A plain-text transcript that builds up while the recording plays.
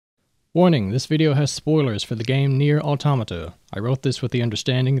Warning, this video has spoilers for the game NieR Automata. I wrote this with the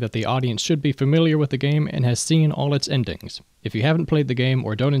understanding that the audience should be familiar with the game and has seen all its endings. If you haven't played the game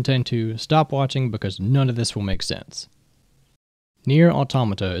or don't intend to, stop watching because none of this will make sense. NieR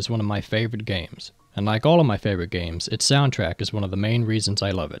Automata is one of my favorite games, and like all of my favorite games, its soundtrack is one of the main reasons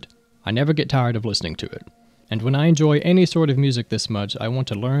I love it. I never get tired of listening to it. And when I enjoy any sort of music this much, I want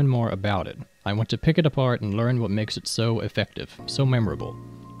to learn more about it. I want to pick it apart and learn what makes it so effective, so memorable.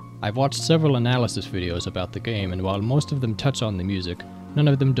 I've watched several analysis videos about the game, and while most of them touch on the music, none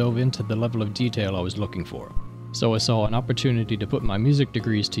of them dove into the level of detail I was looking for. So I saw an opportunity to put my music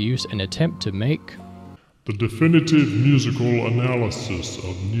degrees to use and attempt to make the definitive musical analysis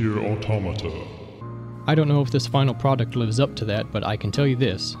of NieR Automata. I don't know if this final product lives up to that, but I can tell you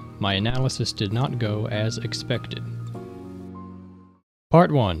this, my analysis did not go as expected.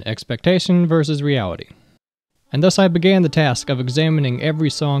 Part 1. Expectation versus reality. And thus I began the task of examining every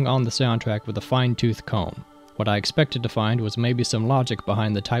song on the soundtrack with a fine-tooth comb. What I expected to find was maybe some logic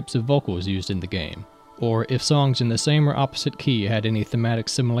behind the types of vocals used in the game, or if songs in the same or opposite key had any thematic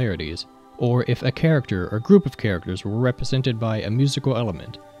similarities, or if a character or group of characters were represented by a musical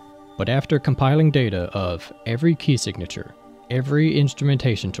element. But after compiling data of every key signature, every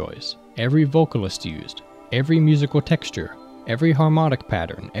instrumentation choice, every vocalist used, every musical texture, every harmonic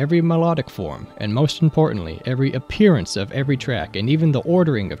pattern, every melodic form, and most importantly, every appearance of every track and even the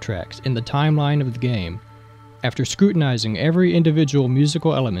ordering of tracks in the timeline of the game, after scrutinizing every individual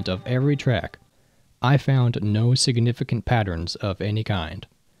musical element of every track, I found no significant patterns of any kind.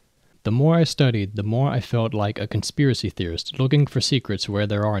 The more I studied, the more I felt like a conspiracy theorist looking for secrets where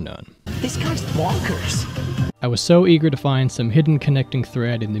there are none. This guy's bonkers. I was so eager to find some hidden connecting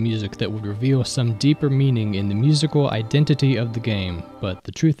thread in the music that would reveal some deeper meaning in the musical identity of the game, but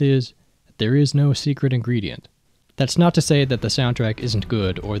the truth is, there is no secret ingredient. That's not to say that the soundtrack isn't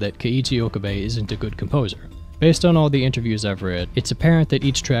good or that Keiichi Okabe isn't a good composer. Based on all the interviews I've read, it's apparent that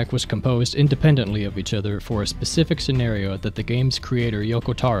each track was composed independently of each other for a specific scenario that the game's creator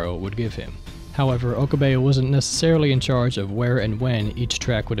Yoko Taro would give him. However, Okabe wasn't necessarily in charge of where and when each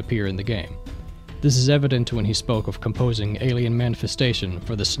track would appear in the game. This is evident when he spoke of composing Alien Manifestation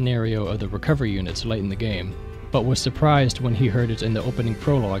for the scenario of the recovery units late in the game, but was surprised when he heard it in the opening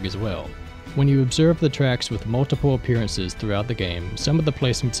prologue as well. When you observe the tracks with multiple appearances throughout the game, some of the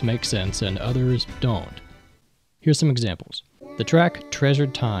placements make sense and others don't. Here's some examples. The track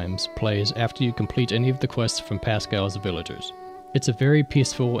Treasured Times plays after you complete any of the quests from Pascal's villagers. It's a very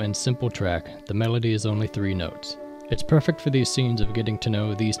peaceful and simple track. The melody is only 3 notes. It's perfect for these scenes of getting to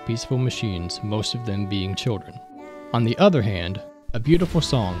know these peaceful machines, most of them being children. On the other hand, a beautiful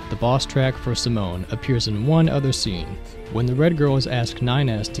song, the boss track for Simone, appears in one other scene, when the Red Girls ask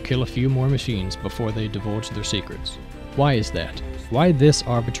 9S to kill a few more machines before they divulge their secrets. Why is that? Why this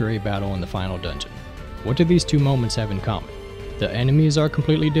arbitrary battle in the final dungeon? What do these two moments have in common? The enemies are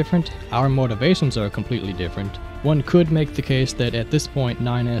completely different, our motivations are completely different. One could make the case that at this point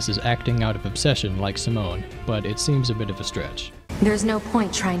 9S is acting out of obsession like Simone, but it seems a bit of a stretch. There's no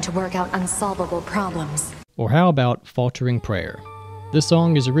point trying to work out unsolvable problems. Or how about Faltering Prayer? This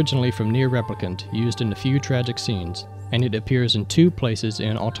song is originally from NieR Replicant, used in a few tragic scenes, and it appears in 2 places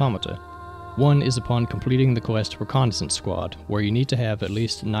in Automata. One is upon completing the quest Reconnaissance Squad, where you need to have at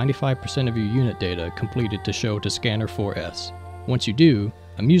least 95% of your unit data completed to show to Scanner 4S. Once you do,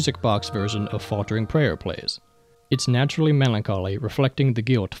 a music box version of Faltering Prayer plays. It's naturally melancholy, reflecting the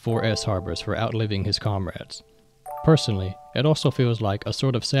guilt 4S harbors for outliving his comrades. Personally, it also feels like a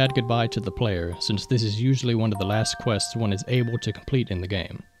sort of sad goodbye to the player, since this is usually one of the last quests one is able to complete in the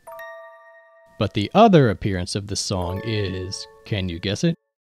game. But the other appearance of this song is, can you guess it?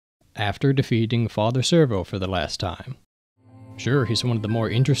 After defeating Father Servo for the last time. Sure, he's one of the more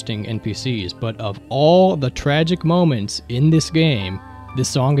interesting NPCs, but of all the tragic moments in this game, this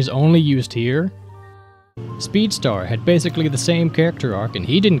song is only used here? Speedstar had basically the same character arc and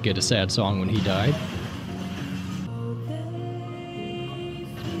he didn't get a sad song when he died.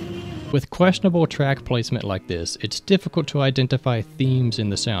 With questionable track placement like this, it's difficult to identify themes in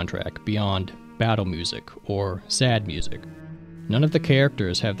the soundtrack beyond battle music or sad music. None of the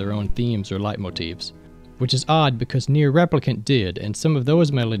characters have their own themes or leitmotifs, which is odd because NieR Replicant did, and some of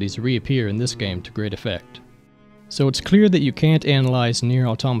those melodies reappear in this game to great effect. So it's clear that you can't analyze NieR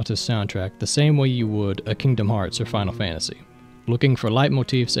Automata's soundtrack the same way you would a Kingdom Hearts or Final Fantasy, looking for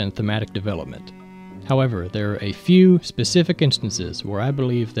leitmotifs and thematic development. However, there are a few specific instances where I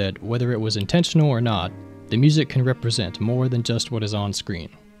believe that whether it was intentional or not, the music can represent more than just what is on screen.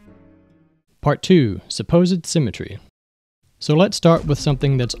 Part 2. Supposed Symmetry. So let's start with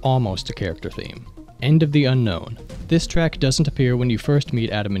something that's almost a character theme. End of the Unknown. This track doesn't appear when you first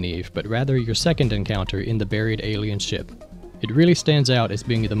meet Adam and Eve, but rather your second encounter in the buried alien ship. It really stands out as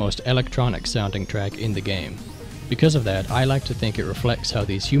being the most electronic sounding track in the game. Because of that, I like to think it reflects how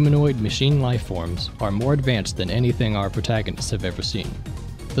these humanoid machine life forms are more advanced than anything our protagonists have ever seen.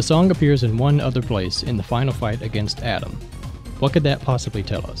 The song appears in one other place in the final fight against Adam. What could that possibly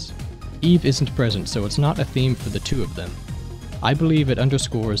tell us? Eve isn't present, so it's not a theme for the two of them. I believe it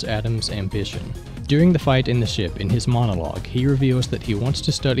underscores Adam's ambition. During the fight in the ship, in his monologue, he reveals that he wants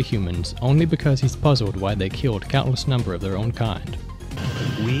to study humans only because he's puzzled why they killed countless number of their own kind.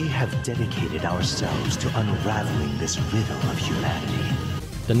 We have dedicated ourselves to unraveling this riddle of humanity.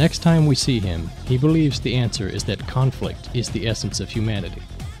 The next time we see him, he believes the answer is that conflict is the essence of humanity.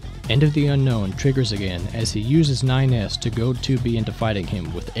 End of the Unknown triggers again as he uses 9S to goad 2B into fighting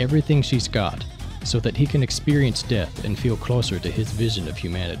him with everything she's got, so that he can experience death and feel closer to his vision of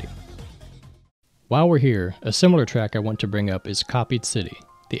humanity. While we're here, a similar track I want to bring up is Copied City,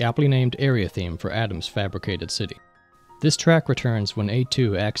 the aptly named area theme for Adam's fabricated city. This track returns when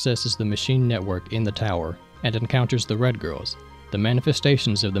A2 accesses the machine network in the tower and encounters the Red Girls, the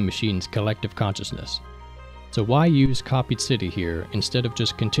manifestations of the machine's collective consciousness. So why use Copied City here instead of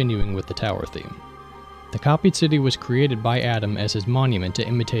just continuing with the tower theme? The Copied City was created by Adam as his monument to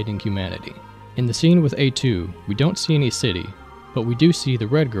imitating humanity. In the scene with A2, we don't see any city, but we do see the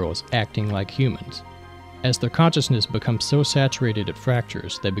Red Girls acting like humans. As their consciousness becomes so saturated it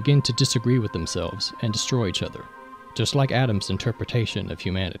fractures, they begin to disagree with themselves and destroy each other, just like Adam's interpretation of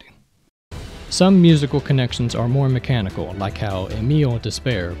humanity. Some musical connections are more mechanical, like how Emile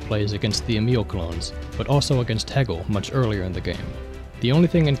Despair plays against the Emile clones, but also against Hegel much earlier in the game. The only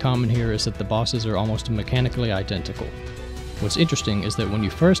thing in common here is that the bosses are almost mechanically identical. What's interesting is that when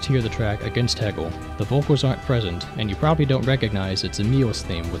you first hear the track against Hegel, the vocals aren't present, and you probably don't recognize it's Emile's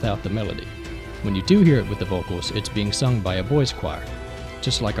theme without the melody. When you do hear it with the vocals, it's being sung by a boys' choir,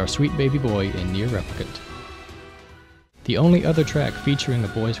 just like our sweet baby boy in NieR Replicant. The only other track featuring a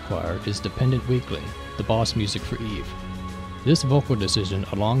boys' choir is Dependent Weakling, the boss music for Eve. This vocal decision,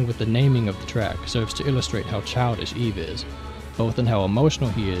 along with the naming of the track, serves to illustrate how childish Eve is, both in how emotional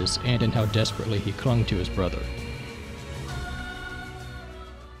he is and in how desperately he clung to his brother.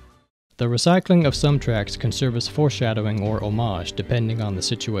 The recycling of some tracks can serve as foreshadowing or homage depending on the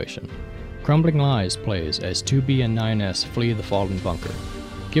situation. Crumbling Lies plays as 2B and 9S flee the fallen bunker.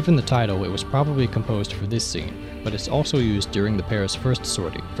 Given the title, it was probably composed for this scene, but it's also used during the pair's first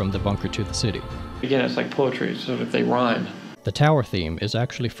sortie from the bunker to the city. Again, it's like poetry, so if they rhyme. The tower theme is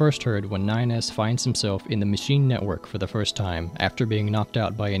actually first heard when 9S finds himself in the machine network for the first time after being knocked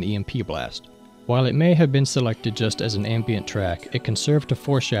out by an EMP blast. While it may have been selected just as an ambient track, it can serve to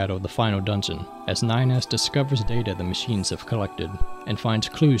foreshadow the final dungeon, as 9S discovers data the machines have collected, and finds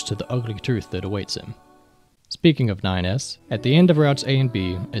clues to the ugly truth that awaits him. Speaking of 9S, at the end of routes A and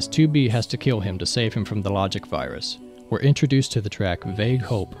B, as 2B has to kill him to save him from the logic virus, we're introduced to the track Vague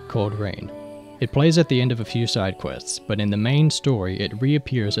Hope, Cold Rain. It plays at the end of a few side quests, but in the main story it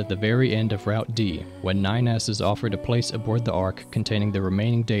reappears at the very end of Route D, when 9S is offered a place aboard the Ark containing the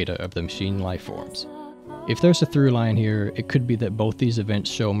remaining data of the machine lifeforms. If there's a through line here, it could be that both these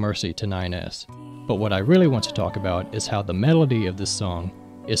events show mercy to 9S. But what I really want to talk about is how the melody of this song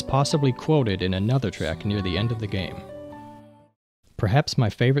is possibly quoted in another track near the end of the game. Perhaps my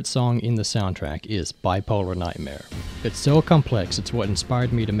favorite song in the soundtrack is Bipolar Nightmare. It's so complex, it's what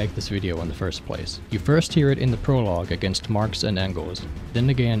inspired me to make this video in the first place. You first hear it in the prologue against Marx and Engels, then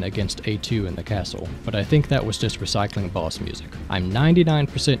again against A2 in the castle, but I think that was just recycling boss music. I'm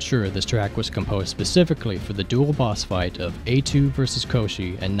 99% sure this track was composed specifically for the dual boss fight of A2 versus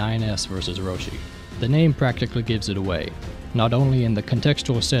Koshi and 9S versus Roshi. The name practically gives it away, not only in the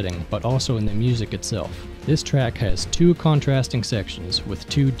contextual setting, but also in the music itself. This track has two contrasting sections with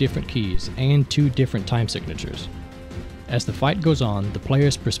two different keys and two different time signatures. As the fight goes on, the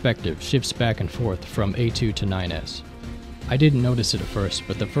player's perspective shifts back and forth from A2 to 9S. I didn't notice it at first,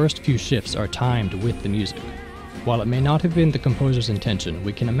 but the first few shifts are timed with the music. While it may not have been the composer's intention,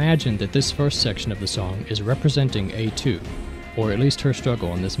 we can imagine that this first section of the song is representing A2, or at least her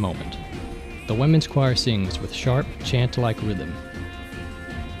struggle in this moment. The women's choir sings with sharp, chant-like rhythm.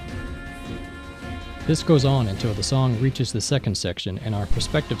 This goes on until the song reaches the second section and our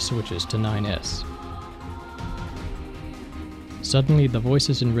perspective switches to 9S. Suddenly the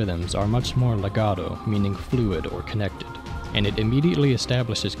voices and rhythms are much more legato, meaning fluid or connected, and it immediately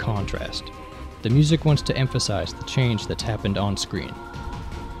establishes contrast. The music wants to emphasize the change that's happened on screen.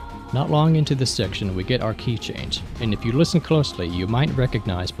 Not long into this section we get our key change, and if you listen closely you might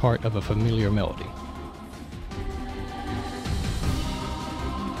recognize part of a familiar melody.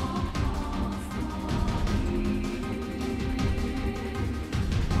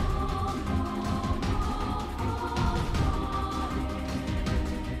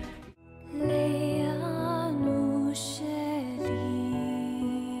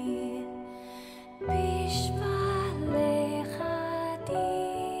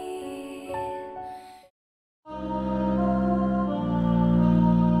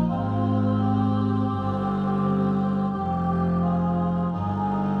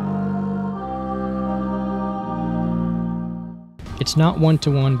 It's not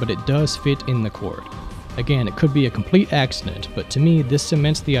one-to-one, but it does fit in the chord. Again, it could be a complete accident, but to me this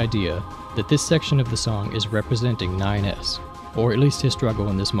cements the idea that this section of the song is representing 9S, or at least his struggle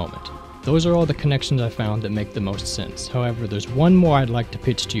in this moment. Those are all the connections I found that make the most sense. However, there's one more I'd like to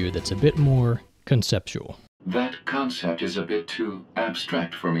pitch to you that's a bit more conceptual. That concept is a bit too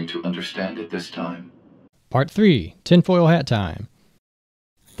abstract for me to understand at this time. Part 3, Tinfoil Hat Time.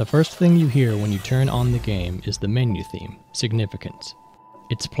 The first thing you hear when you turn on the game is the menu theme, Significance.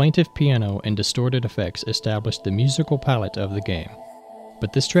 Its plaintive piano and distorted effects establish the musical palette of the game.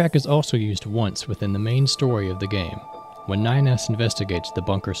 But this track is also used once within the main story of the game, when 9S investigates the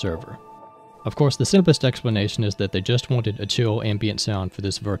bunker server. Of course, the simplest explanation is that they just wanted a chill ambient sound for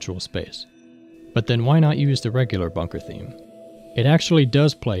this virtual space. But then why not use the regular bunker theme? It actually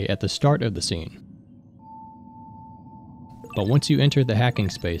does play at the start of the scene. But once you enter the hacking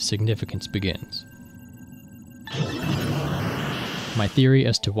space, Significance begins. My theory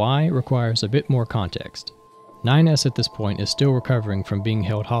as to why requires a bit more context. 9S at this point is still recovering from being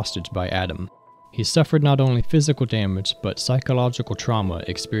held hostage by Adam. He's suffered not only physical damage, but psychological trauma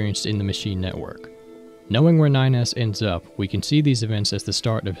experienced in the machine network. Knowing where 9S ends up, we can see these events as the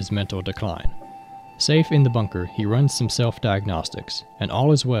start of his mental decline. Safe in the bunker, he runs some self-diagnostics, and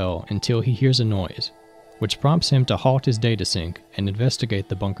all is well until he hears a noise, which prompts him to halt his data sync and investigate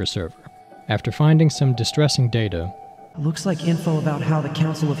the bunker server. After finding some distressing data, looks like info about how the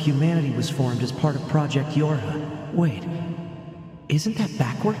Council of Humanity was formed as part of Project Yorha. Wait, isn't that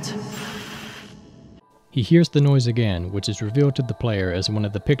backwards? he hears the noise again, which is revealed to the player as one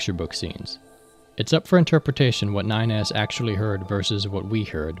of the picture book scenes. It's up for interpretation what 9S actually heard versus what we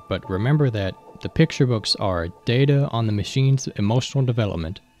heard, but remember that the picture books are data on the machine's emotional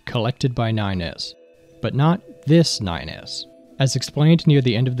development collected by 9S, but not this 9S. As explained near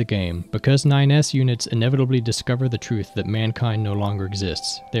the end of the game, because 9S units inevitably discover the truth that mankind no longer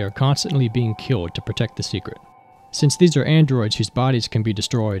exists, they are constantly being killed to protect the secret. Since these are androids whose bodies can be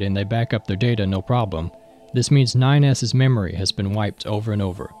destroyed and they back up their data no problem, this means 9S's memory has been wiped over and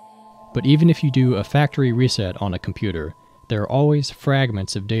over. But even if you do a factory reset on a computer, there are always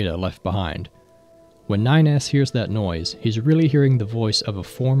fragments of data left behind. When 9S hears that noise, he's really hearing the voice of a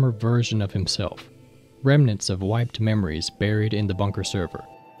former version of himself. Remnants of wiped memories buried in the bunker server.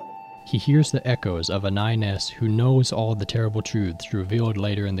 He hears the echoes of a 9S who knows all the terrible truths revealed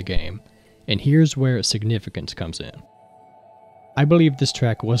later in the game, and here's where significance comes in. I believe this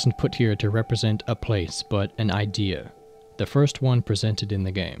track wasn't put here to represent a place, but an idea, the first one presented in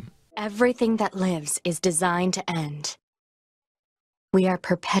the game. Everything that lives is designed to end. We are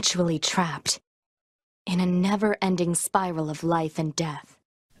perpetually trapped in a never-ending spiral of life and death.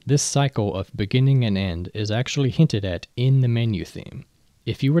 This cycle of beginning and end is actually hinted at in the menu theme.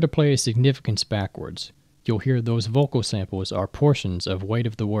 If you were to play Significance backwards, you'll hear those vocal samples are portions of Weight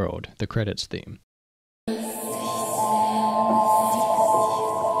of the World, the credits theme.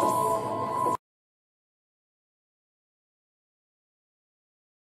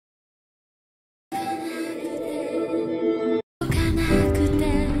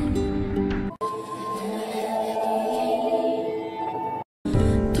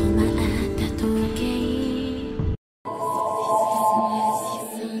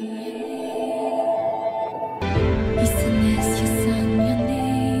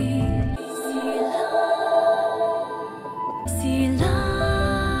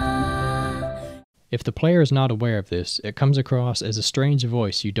 If the player is not aware of this, it comes across as a strange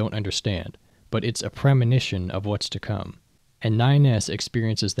voice you don't understand, but it's a premonition of what's to come, and 9S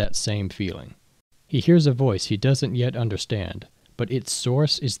experiences that same feeling. He hears a voice he doesn't yet understand, but its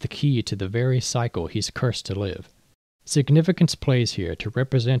source is the key to the very cycle he's cursed to live. Significance plays here to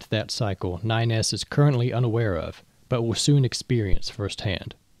represent that cycle 9S is currently unaware of, but will soon experience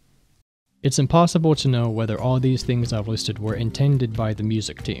firsthand. It's impossible to know whether all these things I've listed were intended by the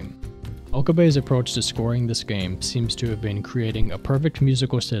music team. Okabe's approach to scoring this game seems to have been creating a perfect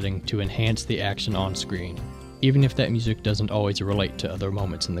musical setting to enhance the action on screen, even if that music doesn't always relate to other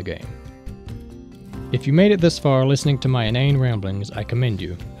moments in the game. If you made it this far listening to my inane ramblings, I commend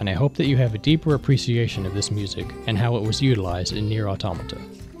you, and I hope that you have a deeper appreciation of this music and how it was utilized in NieR Automata.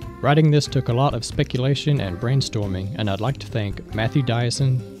 Writing this took a lot of speculation and brainstorming, and I'd like to thank Matthew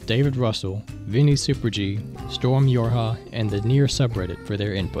Dyson, David Russell, Vinny Super G, Storm Yorha, and the NieR subreddit for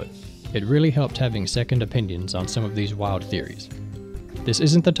their input. It really helped having second opinions on some of these wild theories. This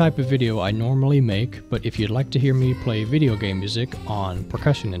isn't the type of video I normally make, but if you'd like to hear me play video game music on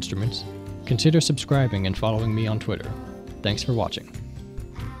percussion instruments, consider subscribing and following me on Twitter. Thanks for watching.